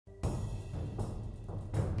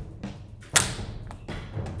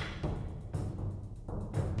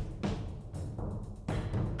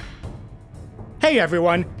Hey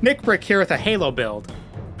everyone, Nick Brick here with a Halo build.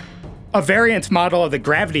 A variant model of the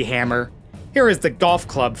Gravity Hammer, here is the golf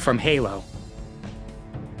club from Halo.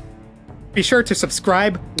 Be sure to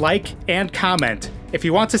subscribe, like, and comment if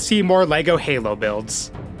you want to see more LEGO Halo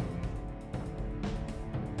builds.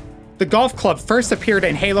 The golf club first appeared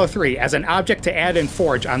in Halo 3 as an object to add in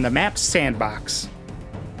Forge on the map's sandbox.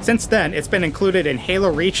 Since then, it's been included in Halo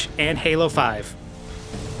Reach and Halo 5.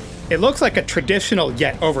 It looks like a traditional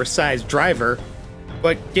yet oversized driver,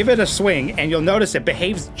 but give it a swing and you'll notice it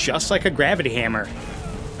behaves just like a gravity hammer.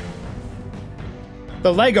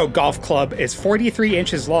 The LEGO golf club is 43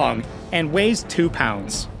 inches long and weighs 2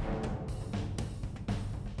 pounds.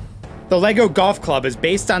 The LEGO golf club is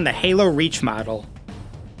based on the Halo Reach model.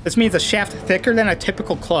 This means a shaft thicker than a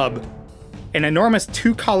typical club, an enormous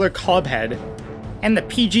 2-color club head, and the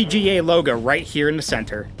PGGA logo right here in the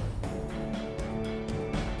center.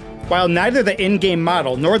 While neither the in-game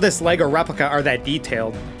model nor this LEGO replica are that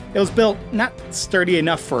detailed, it was built not sturdy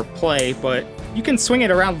enough for play, but you can swing it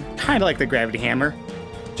around kinda like the gravity hammer.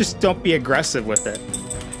 Just don't be aggressive with it.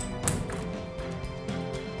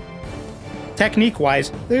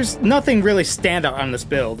 Technique-wise, there's nothing really standout on this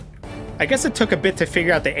build. I guess it took a bit to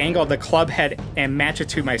figure out the angle of the club head and match it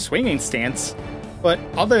to my swinging stance, but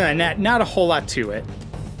other than that, not a whole lot to it.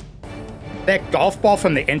 That golf ball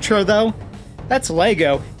from the intro though, that's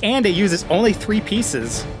LEGO, and it uses only 3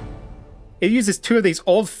 pieces. It uses 2 of these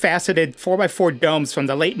old faceted 4x4 domes from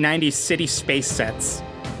the late 90s city space sets.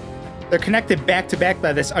 They're connected back to back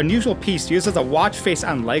by this unusual piece used as a watch face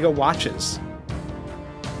on LEGO watches.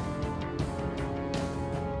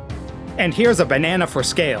 And here's a banana for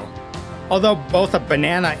scale. Although both a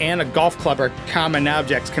banana and a golf club are common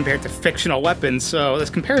objects compared to fictional weapons, so this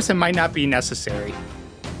comparison might not be necessary.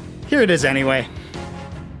 Here it is anyway.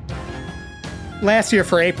 Last year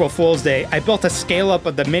for April Fool's Day, I built a scale-up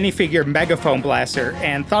of the minifigure Megaphone Blaster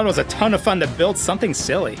and thought it was a ton of fun to build something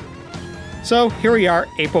silly. So here we are,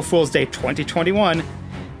 April Fool's Day 2021,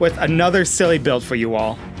 with another silly build for you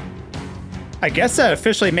all. I guess that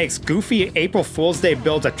officially makes goofy April Fool's Day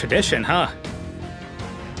builds a tradition, huh?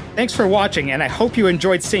 Thanks for watching, and I hope you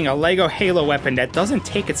enjoyed seeing a LEGO Halo weapon that doesn't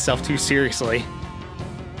take itself too seriously.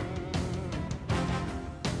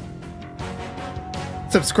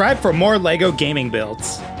 Subscribe for more LEGO gaming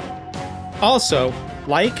builds. Also,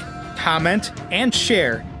 like, comment, and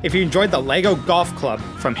share if you enjoyed the LEGO Golf Club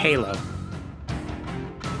from Halo.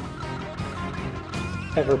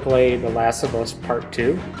 Ever play The Last of Us Part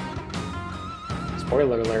 2?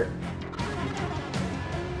 Spoiler alert.